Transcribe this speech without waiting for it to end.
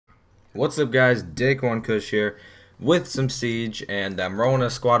What's up, guys? Dick One Kush here with some Siege, and I'm rolling a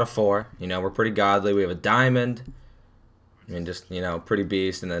squad of 4. You know, we're pretty godly. We have a diamond, I mean, just pretty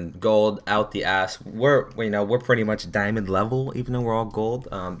beast, and then gold out the ass. We're pretty much diamond level, even though we're all gold.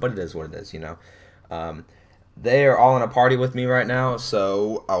 But it is what it is, Um, they are all in a party with me right now,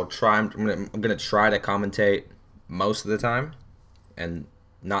 so I'll try. I'm gonna try to commentate most of the time, and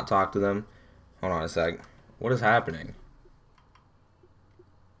not talk to them. Hold on a sec. What is happening?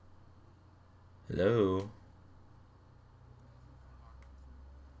 Hello.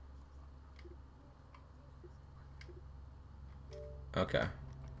 Okay.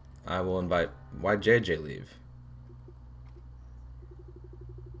 I will invite. Why'd JJ leave?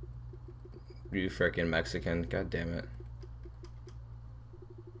 You freaking Mexican. God damn it.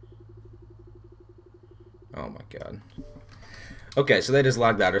 Oh my god. Okay, so they just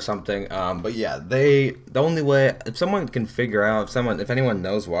logged out or something. But yeah, the only way, if someone can figure out, if anyone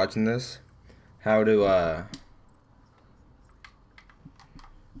knows watching this, how to,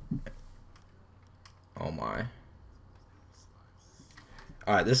 oh my.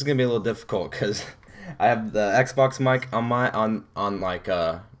 Alright, this is gonna be a little difficult because I have the Xbox mic on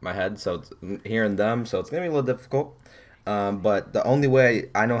my head, so it's hearing them, so it's gonna be a little difficult. But the only way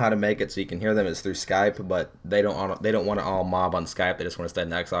I know how to make it so you can hear them is through Skype. But they don't want to all mob on Skype. They just want to stay in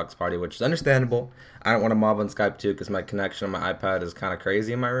the Xbox party, which is understandable. I don't want to mob on Skype too because my connection on my iPad is kind of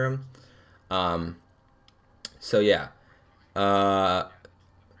crazy in my room. So yeah, uh,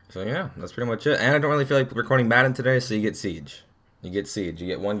 that's pretty much it. And I don't really feel like recording Madden today, so you get Siege. You get Siege. You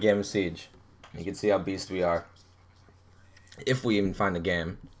get one game of Siege. You can see how beast we are. If we even find the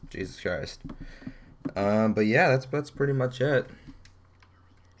game. Jesus Christ. But yeah, that's pretty much it.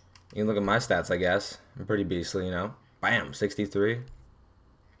 You can look at my stats, I guess. I'm pretty beastly, Bam, 63.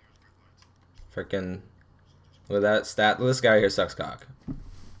 Freaking, look at that stat. This guy here sucks cock.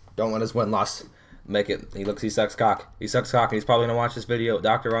 Don't let his win-loss make it. He sucks cock. He sucks cock, and he's probably gonna watch this video.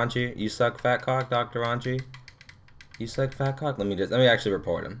 Dr. Ranchi, you suck fat cock, Dr. Ranchi. You suck fat cock. Let me actually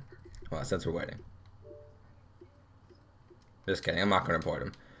report him. Well, since we're waiting. Just kidding. I'm not gonna report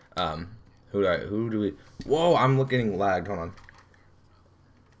him. Who do we? Whoa, I'm getting lagged. Hold on.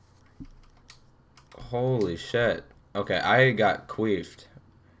 Holy shit. Okay, I got queefed.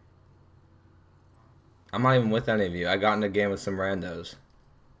 I'm not even with any of you. I got in a game with some randos.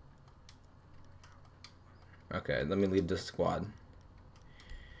 Okay, let me leave this squad.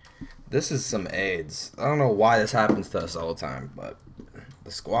 This is some AIDS. I don't know why this happens to us all the time, but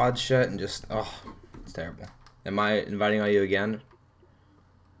the squad shit and just, oh, it's terrible. Am I inviting all you again?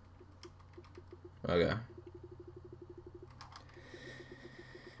 Okay.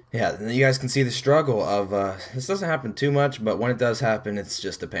 Yeah, you guys can see the struggle of, this doesn't happen too much, but when it does happen, it's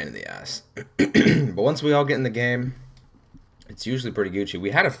just a pain in the ass. But once we all get in the game, it's usually pretty Gucci.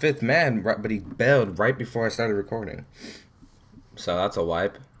 We had a 5th man, but he bailed right before I started recording. So that's a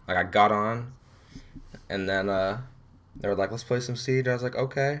wipe. Like, I got on, and then, they were like, let's play some Siege. I was like,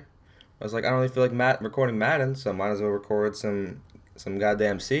 okay. I was like, I don't really feel like recording Madden, so I might as well record some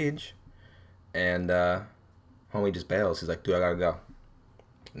goddamn Siege. And homie just bails. He's like, dude, I gotta go.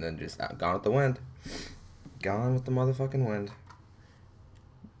 And then just gone with the wind. Gone with the motherfucking wind.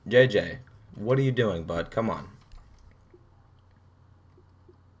 JJ, what are you doing, bud? Come on.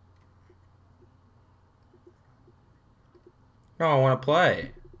 No, I want to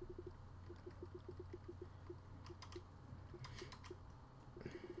play.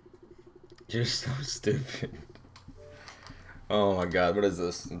 You're so stupid. Oh my god, what is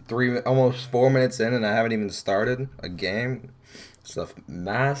this? Almost 4 minutes in and I haven't even started a game? It's a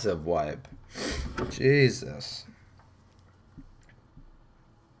massive wipe. Jesus.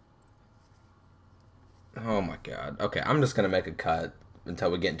 Oh my god. Okay, I'm just gonna make a cut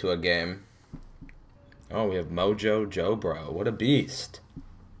until we get into a game. Oh, we have Mojo Joe Bro. What a beast.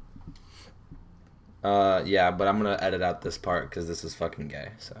 Yeah, but I'm gonna edit out this part because this is fucking gay,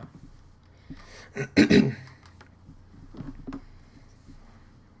 so.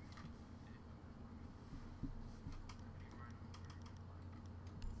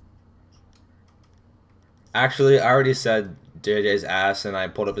 Actually, I already said JJ's ass, and I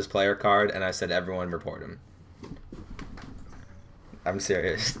pulled up his player card, and I said everyone report him. I'm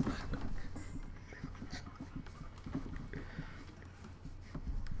serious.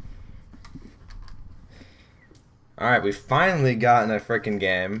 Alright, we finally got in a freaking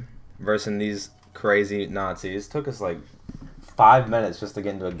game versus these crazy Nazis. Took us like 5 minutes just to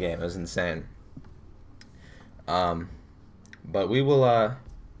get into a game. It was insane. But we will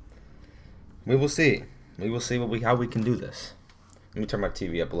see. We will see how we can do this. Let me turn my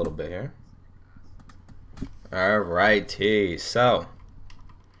TV up a little bit here. Alrighty, so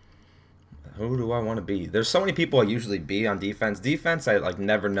Who do I want to be? There's so many people I usually be on defense. Defense, I like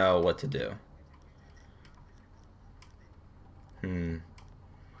never know what to do.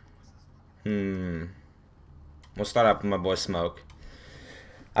 We'll start off with my boy Smoke.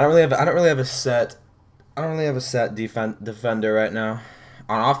 I don't really have a set defender right now.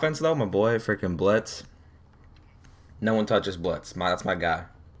 On offense though, my boy freaking Blitz. No one touches Blitz. That's my guy.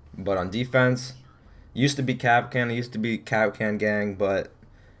 But on defense, used to be Kapkan. I used to be Kapkan gang, but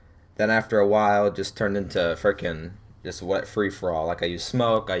then after a while, it just turned into freaking just what free for all. Like I use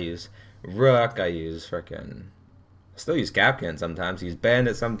Smoke, I use Rook, I use freaking. I still use Kapkan sometimes. I use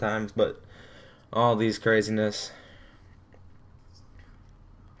Bandit sometimes, but all these craziness.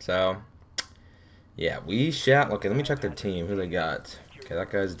 So, yeah, we shall. Okay, let me check their team. Who they got? Okay, that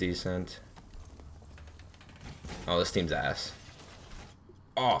guy's decent. Oh, this team's ass.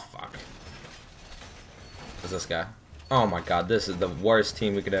 Oh, fuck. What's this guy? Oh my god, this is the worst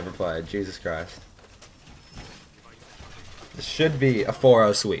team we could ever play. Jesus Christ. This should be a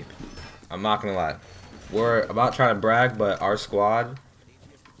 4-0 sweep. I'm not gonna lie. We're about trying to brag, but our squad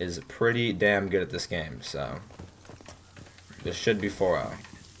is pretty damn good at this game, so this should be 4-0.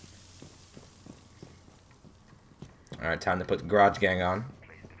 Alright, time to put the Garage Gang on.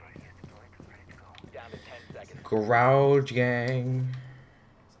 Garage Gang.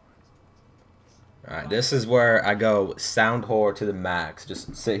 Alright, this is where I go sound whore to the max.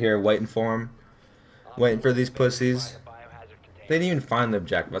 Just sit here waiting for them. Waiting for these pussies. They didn't even find the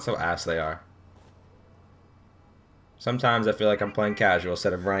objective. That's how ass they are. Sometimes I feel like I'm playing casual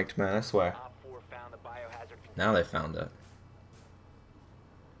instead of ranked, man, I swear. Now they found it.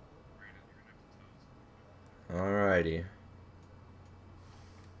 Alrighty.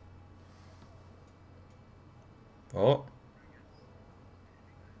 Oh.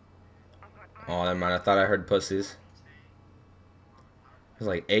 Oh, never mind. I thought I heard pussies. There's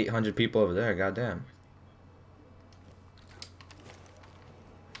like 800 people over there. Goddamn.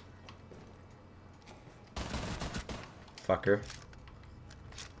 Fucker.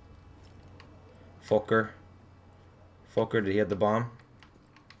 Fulker. Fulker, did he hit the bomb?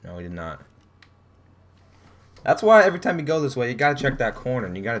 No, he did not. That's why every time you go this way, you gotta check that corner,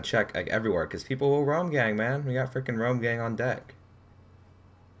 and you gotta check like everywhere, because people will roam gang, man. We got freaking roam gang on deck.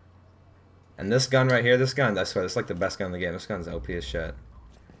 And this gun right here, this gun, I swear, it's like the best gun in the game. This gun's OP as shit.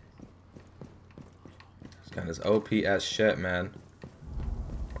 This gun is OP as shit, man.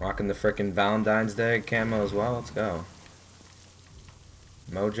 Rocking the freaking Valentine's Day camo as well. Let's go.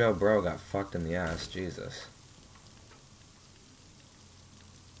 Mojo bro got fucked in the ass. Jesus.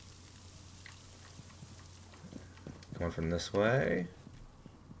 Coming from this way.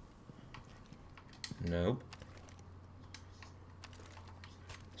 Nope.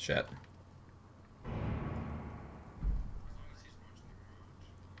 Shit.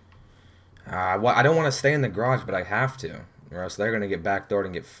 Well, I don't want to stay in the garage, but I have to, or else they're gonna get backdoored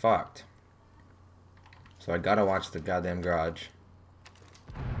and get fucked. So I gotta watch the goddamn garage.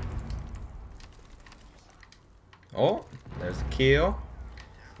 Oh, there's the kill.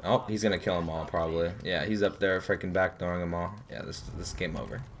 Oh, he's gonna kill them all probably. Yeah, he's up there freaking backdooring them all. Yeah, this game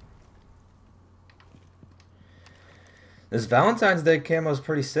over. This Valentine's Day camo is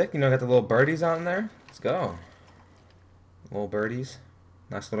pretty sick. You know, got the little birdies on there. Let's go. Little birdies,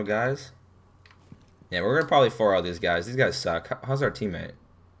 nice little guys. Yeah, we're gonna probably 4-0 these guys. These guys suck. How's our teammate?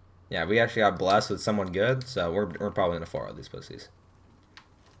 Yeah, we actually got blessed with someone good, so we're probably gonna 4-0 these pussies.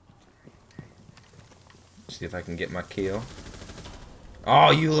 See if I can get my kill.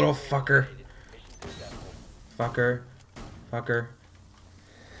 Oh, you little fucker. Fucker. Fucker.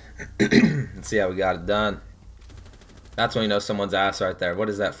 Let's see how we got it done. That's when you know someone's ass right there. What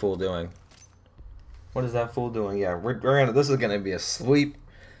is that fool doing? What is that fool doing? Yeah, we're gonna. This is gonna be a sweep.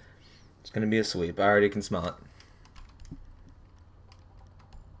 It's gonna be a sweep. I already can smell it.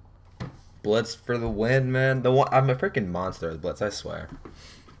 Blitz for the win, man. I'm a freaking monster with Blitz, I swear.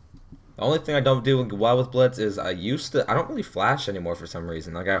 The only thing I don't do well with Blitz is I don't really flash anymore for some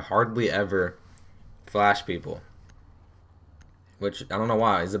reason. Like I hardly ever flash people. Which I don't know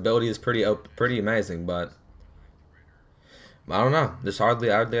why. His ability is pretty amazing, but I don't know. Just hardly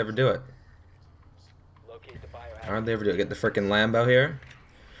ever do it. Hardly ever do it. Get the freaking Lambo here.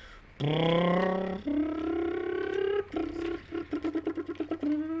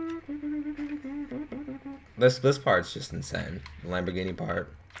 This part's just insane. The Lamborghini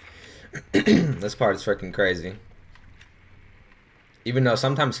part. This part is freaking crazy. Even though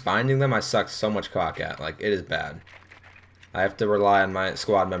sometimes finding them I suck so much cock at. Like, it is bad. I have to rely on my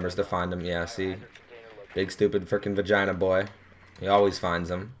squad members to find them. Yeah, see? Big stupid freaking vagina boy. He always finds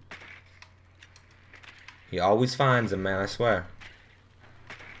them. He always finds them, man, I swear.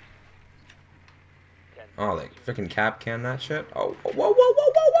 Oh, they freaking cap can that shit. Oh, whoa, whoa, whoa,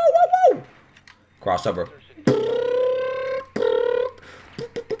 whoa, whoa, whoa, whoa! Crossover.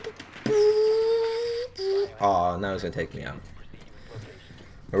 Oh, now he's gonna take me out.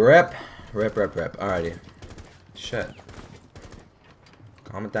 Rip. Rip, rip, rip. Alrighty. Shit.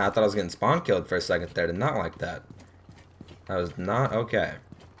 Calm it down. I thought I was getting spawn killed for a second there. Did not like that. That was not okay.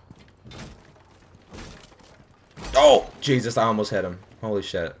 Oh! Jesus, I almost hit him. Holy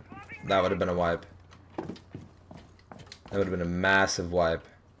shit. That would have been a wipe. That would have been a massive wipe.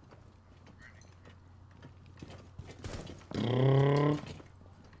 Oh,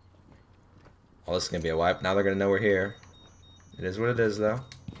 this is going to be a wipe. Now they're going to know we're here. It is what it is, though.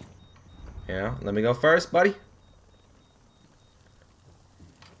 Yeah, let me go first, buddy.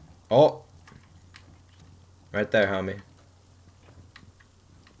 Oh. Right there, homie.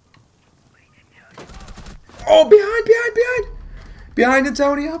 Oh, behind, behind, behind. Behind,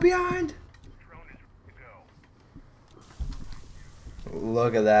 Antonio, behind.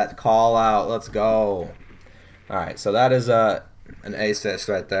 Look at that call out. Let's go. Alright, so that is an assist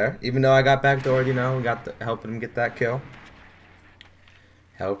right there. Even though I got backdoored, you know, we got helping him get that kill.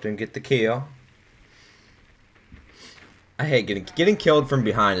 Helped him get the kill. I hate getting killed from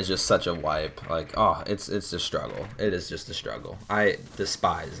behind is just such a wipe. Like, oh, it's a struggle. It is just a struggle. I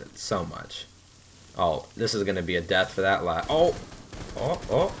despise it so much. Oh, this is gonna be a death for that lad. Oh, oh,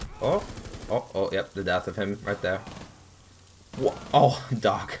 oh, oh, oh, oh. Yep, the death of him right there. What? Oh,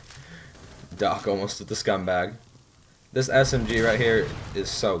 Doc. Doc almost with the scumbag. This SMG right here is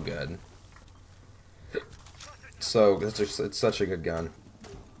so good. So it's such a good gun.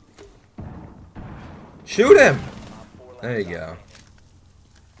 Shoot him! There you go.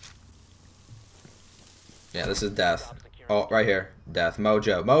 Yeah, this is death. Oh, right here. Death.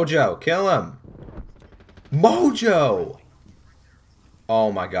 Mojo. Mojo! Kill him! Mojo!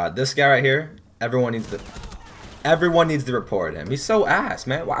 Oh my god. This guy right here, everyone needs to report him. He's so ass,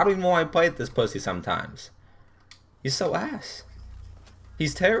 man. I don't even want to play with this pussy sometimes. He's so ass.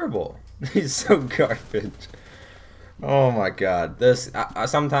 He's terrible. He's so garbage. Oh my god. This,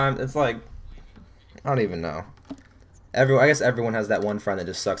 sometimes, it's like, I don't even know. I guess everyone has that one friend that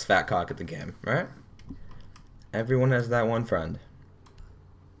just sucks fat cock at the game, right? Everyone has that one friend.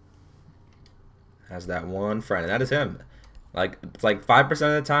 Has that one friend, and that is him. Like, it's like 5% of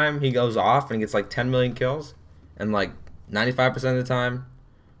the time he goes off and gets like 10 million kills, and like 95% of the time,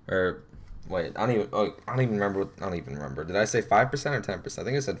 or wait, I don't even remember. Did I say 5% or 10%? I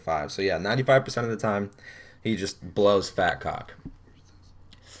think I said 5. So yeah, 95% of the time, he just blows fat cock.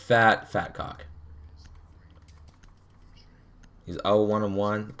 Fat cock. He's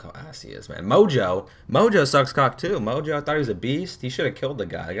 0-1-1. Look how ass he is, man. Mojo sucks cock too. Mojo, I thought he was a beast. He should have killed the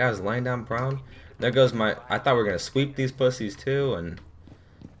guy. The guy was laying down prone. There goes my. I thought we were gonna sweep these pussies too, and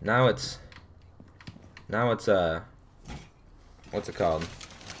now it's what's it called?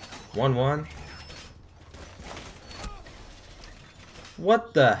 1-1.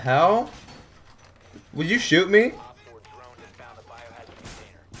 What the hell? Would you shoot me?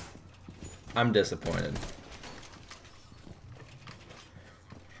 I'm disappointed.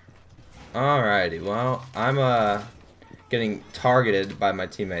 Alrighty, well, I'm getting targeted by my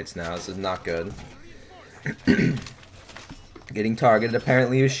teammates now. This is not good. Getting targeted.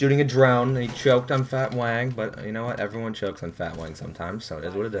 Apparently he was shooting a drone and he choked on Fat Wang, but you know what? Everyone chokes on Fat Wang sometimes, so it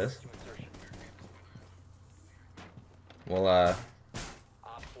is what it is. We'll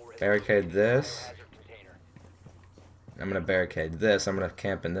barricade this. I'm gonna barricade this. I'm gonna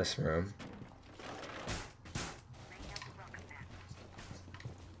camp in this room.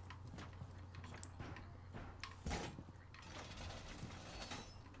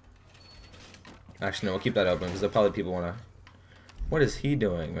 Actually, no, we'll keep that open because there'll probably people want to. What is he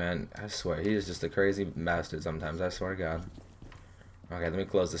doing, man? I swear, he is just a crazy bastard sometimes. I swear to God. Okay, let me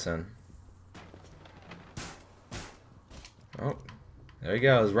close this in. Oh, there he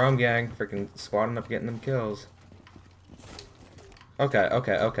goes. Rome gang, freaking squatting up, getting them kills. Okay. Woo,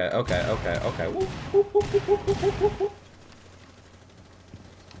 woo, woo, woo, woo, woo, woo.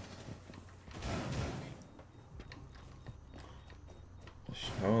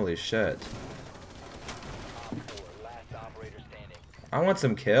 Holy shit. I want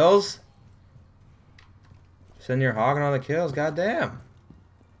some kills. Sitting here hogging all the kills, goddamn.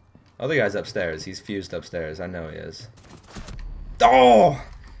 Other guy's upstairs. He's fused upstairs. I know he is. Oh!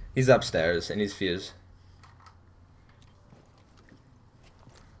 He's upstairs and he's fused.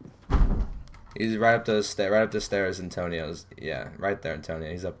 He's right up the stairs, Antonio's. Yeah, right there,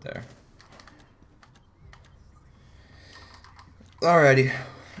 Antonio. He's up there. Alrighty.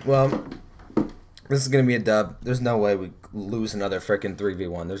 Well, this is gonna be a dub. There's no way we lose another frickin'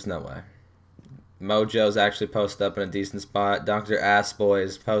 3v1. There's no way. Mojo's actually posted up in a decent spot. Dr. Assboy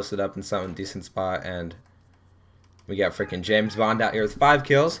is posted up in some decent spot, and we got freaking James Bond out here with 5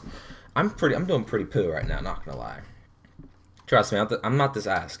 kills. I'm doing pretty poo right now, not gonna lie. Trust me, I'm not this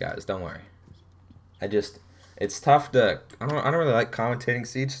ass, guys. Don't worry. It's tough to. I don't really like commentating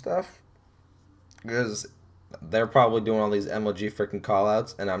Siege stuff because they're probably doing all these MLG freaking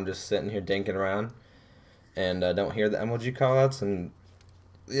callouts, and I'm just sitting here dinking around, and don't hear the MLG callouts, and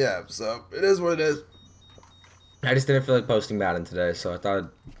yeah, so it is what it is. I just didn't feel like posting Madden today, so I thought it'd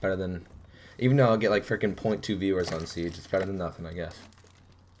better than, even though I'll get like freaking 0.2 viewers on Siege, it's better than nothing, I guess.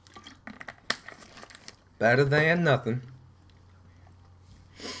 Better than nothing.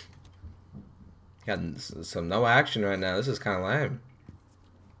 Got some no action right now. This is kind of lame.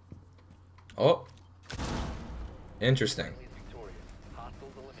 Oh. Interesting.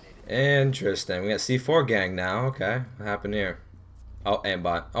 Interesting. We got C4 gang now. Okay. What happened here? Oh,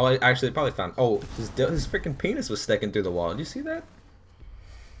 aimbot. Oh, I actually probably found. Oh, his freaking penis was sticking through the wall. Did you see that?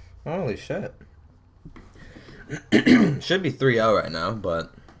 Holy shit. Should be 3-0 right now,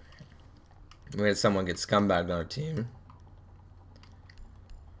 but we had someone get scumbagged on our team.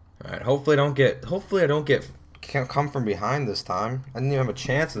 Alright, hopefully I don't can't come from behind this time. I didn't even have a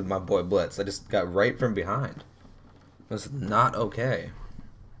chance with my boy Blitz. I just got right from behind. That's not okay.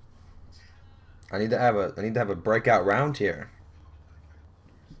 I need to have a breakout round here.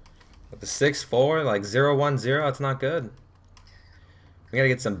 With the 6-4, like 0-1-0, that's not good. We gotta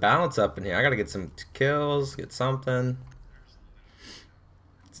get some balance up in here. I gotta get some kills, get something.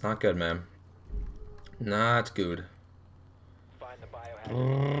 It's not good, man. Not good.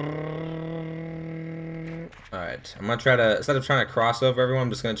 Alright, I'm gonna try to, instead of trying to cross over everyone, I'm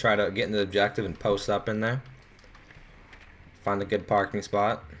just gonna try to get into the objective and post up in there. Find a good parking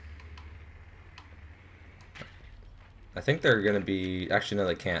spot. I think they're gonna be, actually no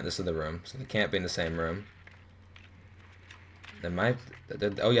they can't, this is the room, so they can't be in the same room. They might,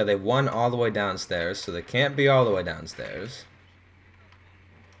 oh yeah, they won all the way downstairs, so they can't be all the way downstairs.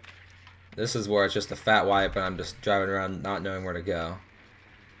 This is where it's just a fat wipe and I'm just driving around not knowing where to go.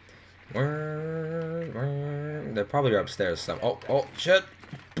 They probably are upstairs some. Oh shit.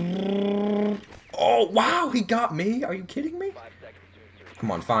 Oh wow, he got me. Are you kidding me?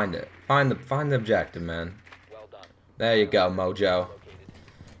 Come on, find it. Find the objective, man. There you go, Mojo.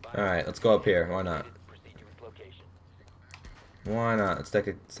 Alright, let's go up here. Why not? Why not? Let's take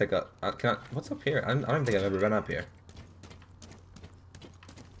a what's up here? I don't think I've ever been up here.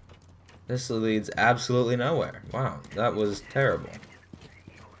 This leads absolutely nowhere. Wow, that was terrible.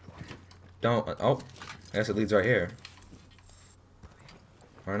 Oh, I guess it leads right here.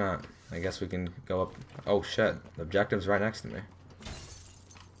 Or not. I guess we can go up. Oh shit, the objective's right next to me.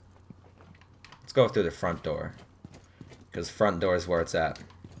 Let's go through the front door. Because front door is where it's at.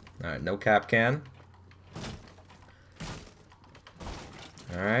 Alright, no cap can.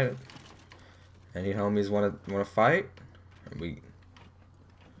 Alright. Any homies wanna fight? We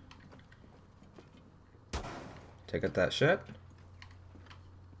take out that shit.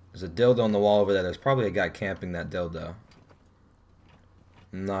 There's a dildo on the wall over there. There's probably a guy camping that dildo.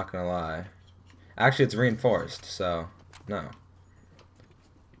 I'm not gonna lie. Actually, it's reinforced, so no.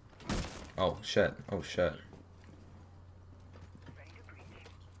 Oh shit. Oh shit.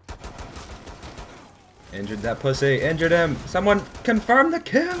 Injured that pussy. Injured him. Someone confirm the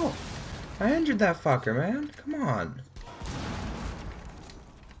kill. I injured that fucker, man. Come on.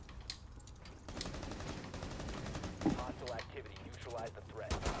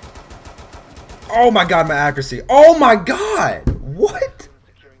 Oh my god, my accuracy. Oh my god! What?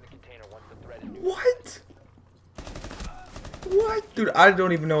 What? What? Dude, I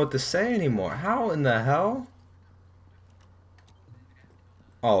don't even know what to say anymore. How in the hell?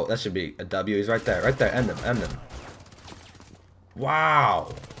 Oh, that should be a W. He's right there. Right there. End him. End him.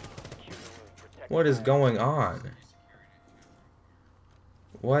 Wow. What is going on?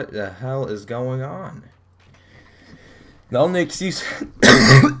 What the hell is going on? The only excuse...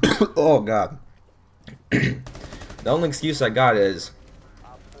 Oh, God. The only excuse I got is...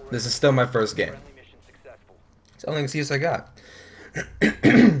 This is still my first game. It's the only excuse I got.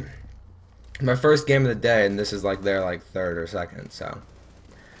 My first game of the day, and this is like their like third or second, so...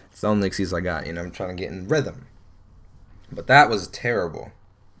 It's the only excuse I got, you know, I'm trying to get in rhythm. But that was terrible.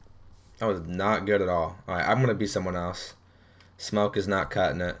 That was not good at all. Alright, I'm going to be someone else. Smoke is not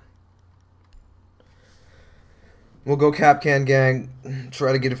cutting it. We'll go Capcan gang,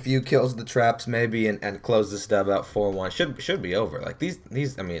 try to get a few kills of the traps maybe, and close this dub out 4-1. Should be over. Like, these,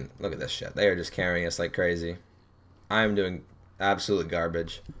 I mean, look at this shit. They are just carrying us like crazy. I am doing absolute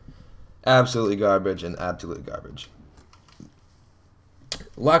garbage. Absolutely garbage and absolute garbage.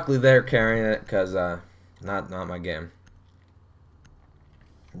 Luckily, they're carrying it because not my game.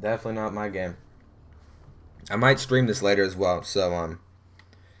 Definitely not my game. I might stream this later as well. So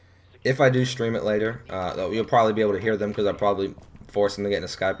if I do stream it later, you'll probably be able to hear them because I'll probably force them to get in a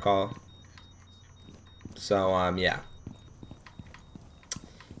Skype call. So yeah.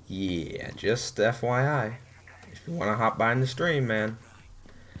 Yeah, just FYI. If you want to hop by in the stream, man.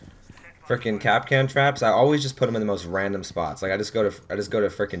 Freaking Kapkan traps, I always just put them in the most random spots. Like I just go to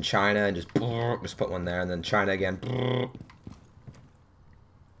freaking China and just put one there, and then China again.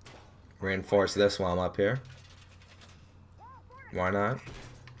 Reinforce this while I'm up here. Why not?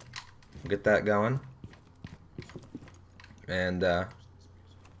 Get that going. And go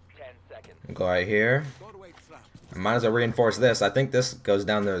right here. I might as well reinforce this. I think this goes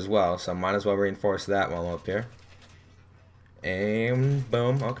down there as well, so I might as well reinforce that while I'm up here. Aim,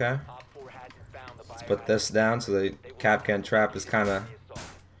 boom, okay. Let's put this down so the Kapkan trap is kind of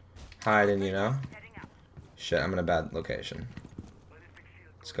hiding, you know. Shit, I'm in a bad location.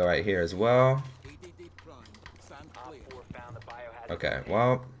 Let's go right here as well. Okay,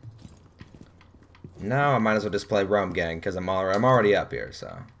 well. Now I might as well just play Rome Gang because I'm already up here,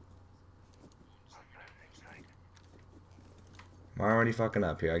 so. I'm already fucking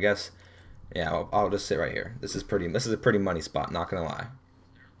up here. I guess, yeah, I'll just sit right here. This is a pretty money spot, not gonna lie.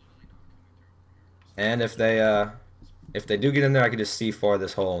 And if they do get in there, I can just C4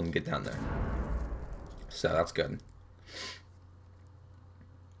 this hole and get down there. So that's good.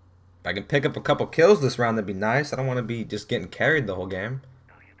 If I can pick up a couple kills this round, that'd be nice. I don't want to be just getting carried the whole game.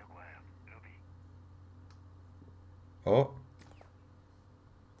 Oh.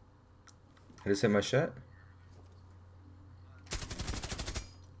 I just hit my shot.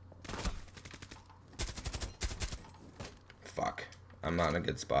 Fuck. I'm not in a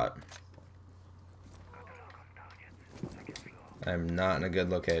good spot. I'm not in a good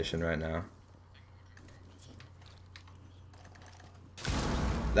location right now.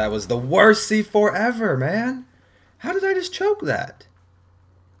 That was the worst C4 ever, man. How did I just choke that?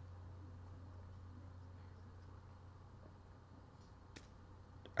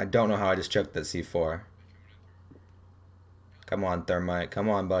 I don't know how I just choked that C4. Come on, Thermite. Come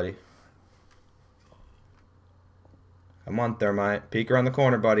on, buddy. Come on, Thermite. Peek around the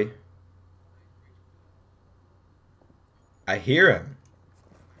corner, buddy. I hear him.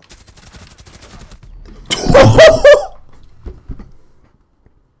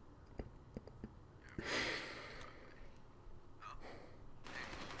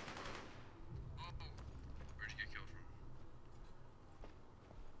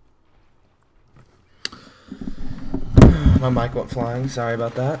 My mic went flying. Sorry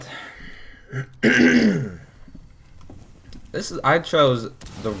about that. I chose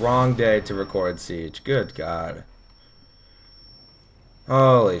the wrong day to record Siege. Good God.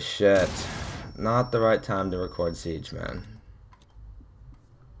 Holy shit. Not the right time to record Siege, man.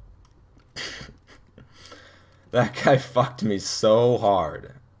 That guy fucked me so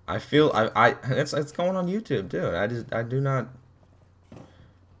hard. I feel it's going on YouTube, dude. I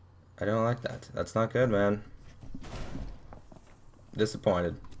don't like that. That's not good, man.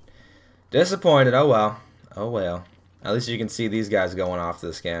 Disappointed. Disappointed. Oh well. Oh well. At least you can see these guys going off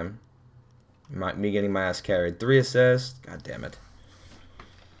this game. Me getting my ass carried. 3 assists. God damn it.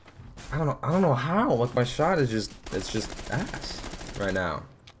 I don't know how. Like my shot is just ass right now.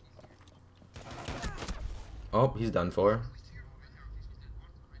 Oh, he's done for.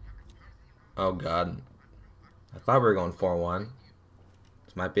 Oh god. I thought we were going 4-1.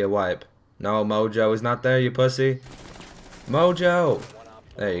 This might be a wipe. No, Mojo is not there, you pussy. Mojo!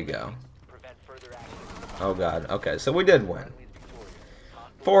 There you go. Oh god. Okay, so we did win.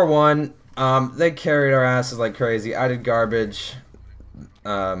 4-1. They carried our asses like crazy. I did garbage.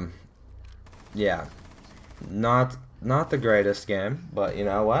 Yeah. Not the greatest game, but you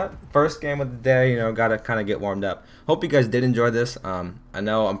know what? First game of the day, you know, gotta kind of get warmed up. Hope you guys did enjoy this. I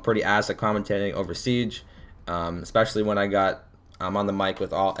know I'm pretty ass at commentating over Siege, especially when I'm on the mic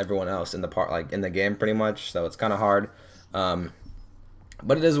with everyone else in the game pretty much, so it's kind of hard.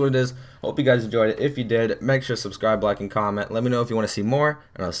 But it is what it is. Hope you guys enjoyed it. If you did, make sure to subscribe, like, and comment. Let me know if you want to see more,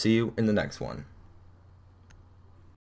 and I'll see you in the next one.